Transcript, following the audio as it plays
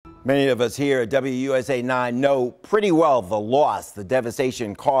Many of us here at WUSA9 know pretty well the loss, the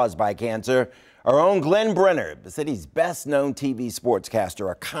devastation caused by cancer. Our own Glenn Brenner, the city's best-known TV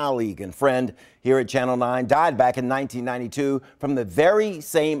sportscaster, a colleague and friend here at Channel 9, died back in 1992 from the very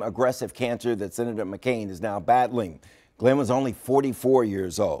same aggressive cancer that Senator McCain is now battling. Glenn was only 44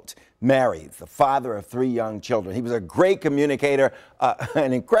 years old, married, the father of 3 young children. He was a great communicator,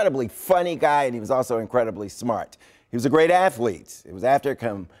 an incredibly funny guy, and he was also incredibly smart. He was a great athlete. It was after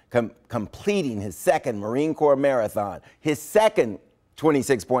completing his second Marine Corps marathon, his second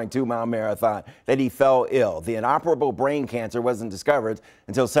 26.2-mile marathon, that he fell ill. The inoperable brain cancer wasn't discovered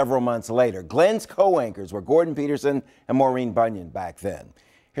until several months later. Glenn's co-anchors were Gordon Peterson and Maureen Bunyan back then.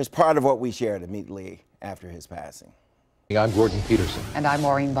 Here's part of what we shared immediately after his passing. I'm Gordon Peterson. And I'm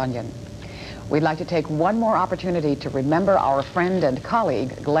Maureen Bunyan. We'd like to take one more opportunity to remember our friend and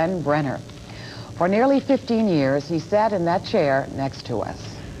colleague, Glenn Brenner. For nearly 15 years, he sat in that chair next to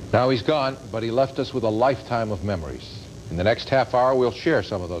us. Now he's gone, but he left us with a lifetime of memories. In the next half hour, we'll share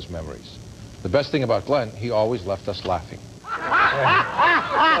some of those memories. The best thing about Glenn, he always left us laughing.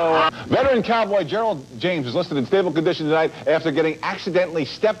 Veteran cowboy Gerald James is listed in stable condition tonight after getting accidentally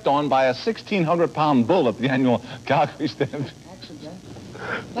stepped on by a 1,600-pound bull at the annual Calgary Stampede.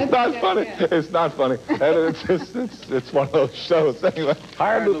 It's not funny. It's not funny. It's one of those shows. Anyway,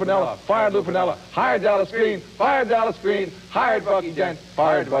 hired Lou Piniella, fired Lou Piniella, hired Dallas Green, fired Dallas Green, hired Bucky Dent,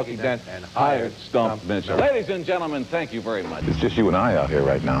 fired Bucky Dent, and hired Stump Mitchell. Ladies and gentlemen, thank you very much. It's just you and I out here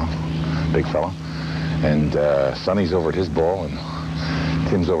right now, big fella. And Sonny's over at his ball, and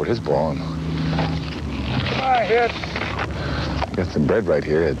Tim's over at his ball, and I hit. got some bread right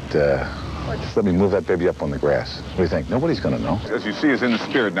here. Just let me move that baby up on the grass. What do you think? Nobody's going to know. As you see, he's in the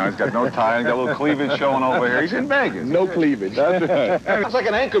spirit now. He's got no tie. He's got a little cleavage showing over here. He's in Vegas. No cleavage. That's right. Sounds like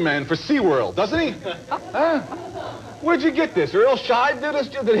an anchorman for SeaWorld, doesn't he? Huh? Where'd you get this? Real shy? Did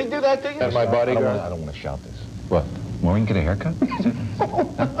he do that to you? And my bodyguard. I don't want to shout this. What? Maureen, get a haircut?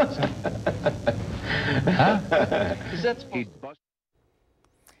 Huh?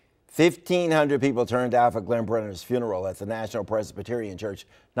 1,500 people turned out for Glenn Brenner's funeral at the National Presbyterian Church,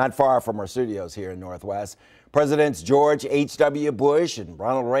 not far from our studios here in Northwest. Presidents George H.W. Bush and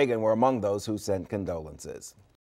Ronald Reagan were among those who sent condolences.